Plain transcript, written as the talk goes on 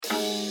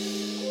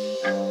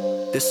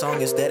This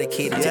song is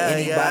dedicated to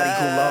anybody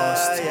who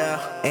lost,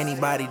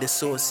 anybody to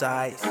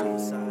suicide.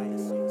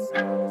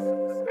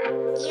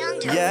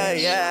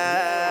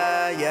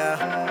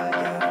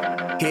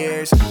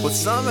 Here's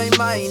what's on my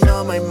mind,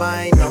 on my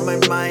mind, on my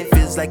mind.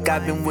 Feels like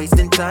I've been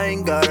wasting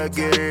time, gotta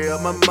get it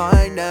on my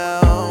mind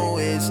now.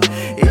 Is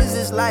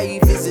this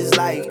life, is this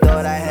life?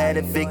 Thought I had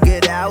it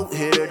figured out,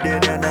 hit or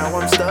did it, now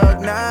I'm stuck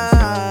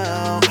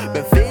now.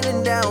 Been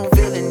feeling down,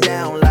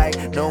 like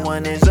no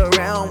one is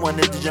around.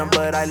 Wanted to jump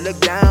but I look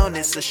down,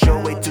 it's a sure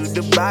way to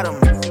the bottom.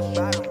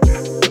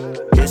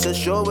 It's a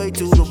sure way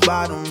to the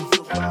bottom.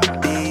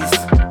 These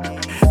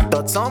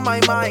thoughts on my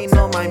mind,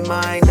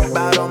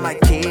 about all my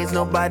kids,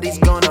 nobody's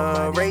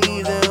gonna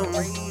raise them.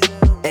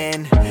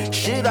 And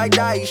should I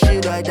die,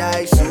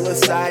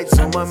 suicide's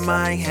on my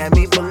mind, had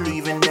me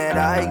believing that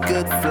I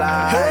could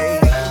fly.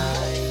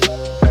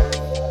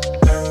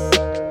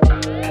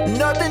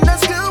 Nothing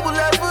that's good will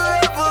last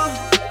forever.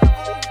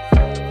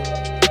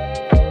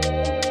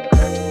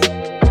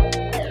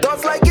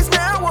 Thoughts like it's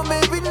now or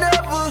maybe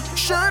never.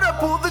 Should I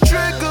pull the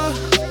trigger?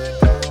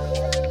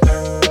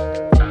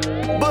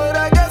 But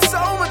I got so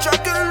much I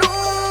could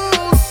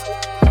lose.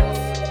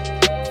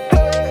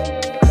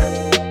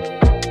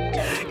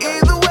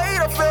 Either way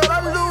I felt I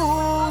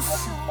lose.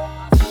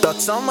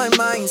 Thoughts on my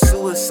mind,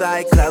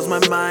 suicide clouds my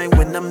mind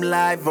when I'm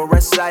live or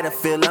aside. I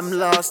feel I'm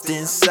lost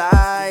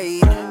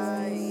inside.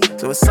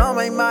 So it's on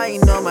my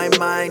mind, all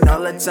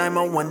the time.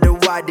 I wonder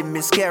why did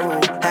Miss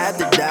Carol have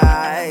to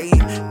die?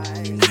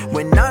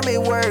 When I'm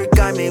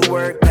at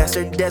work, past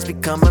her desk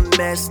become a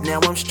mess. Now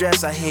I'm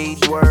stressed, I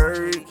hate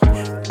work.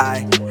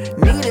 I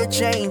need a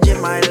change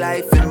in my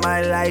life, and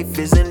my life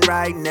isn't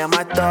right. Now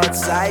my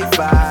thoughts I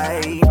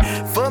fight.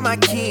 For my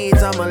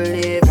kids, I'ma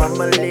live,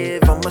 I'ma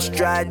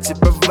strive to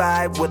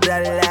provide what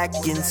I lack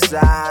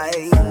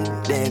inside.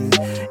 Then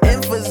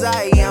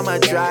emphasize, I'ma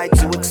try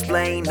to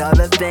explain all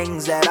the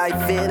things that I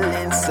feel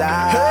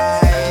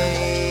inside.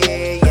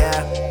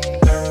 Yeah.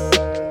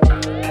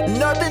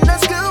 Nothing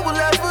that's good will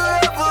last forever.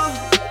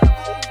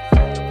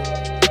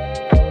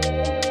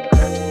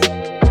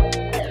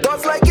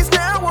 Thoughts like it's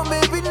now or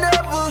maybe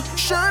never.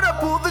 Should I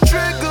pull the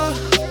trigger?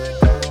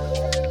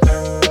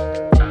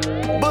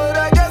 But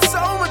I got so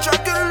much I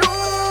could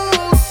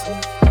lose.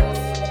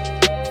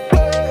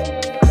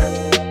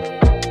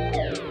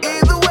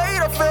 Either way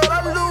I felt I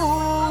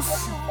lose.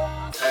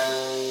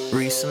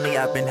 Recently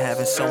I've been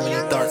having so many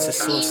thoughts of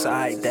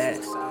suicide that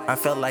I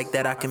felt like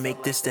that I can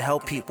make this to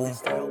help people.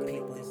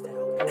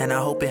 And I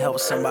hope it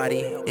helps somebody.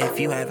 If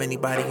you have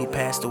anybody who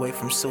passed away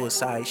from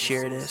suicide,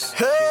 share this.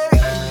 Hey!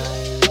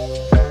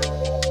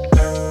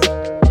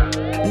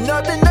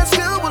 Nothing that's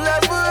good.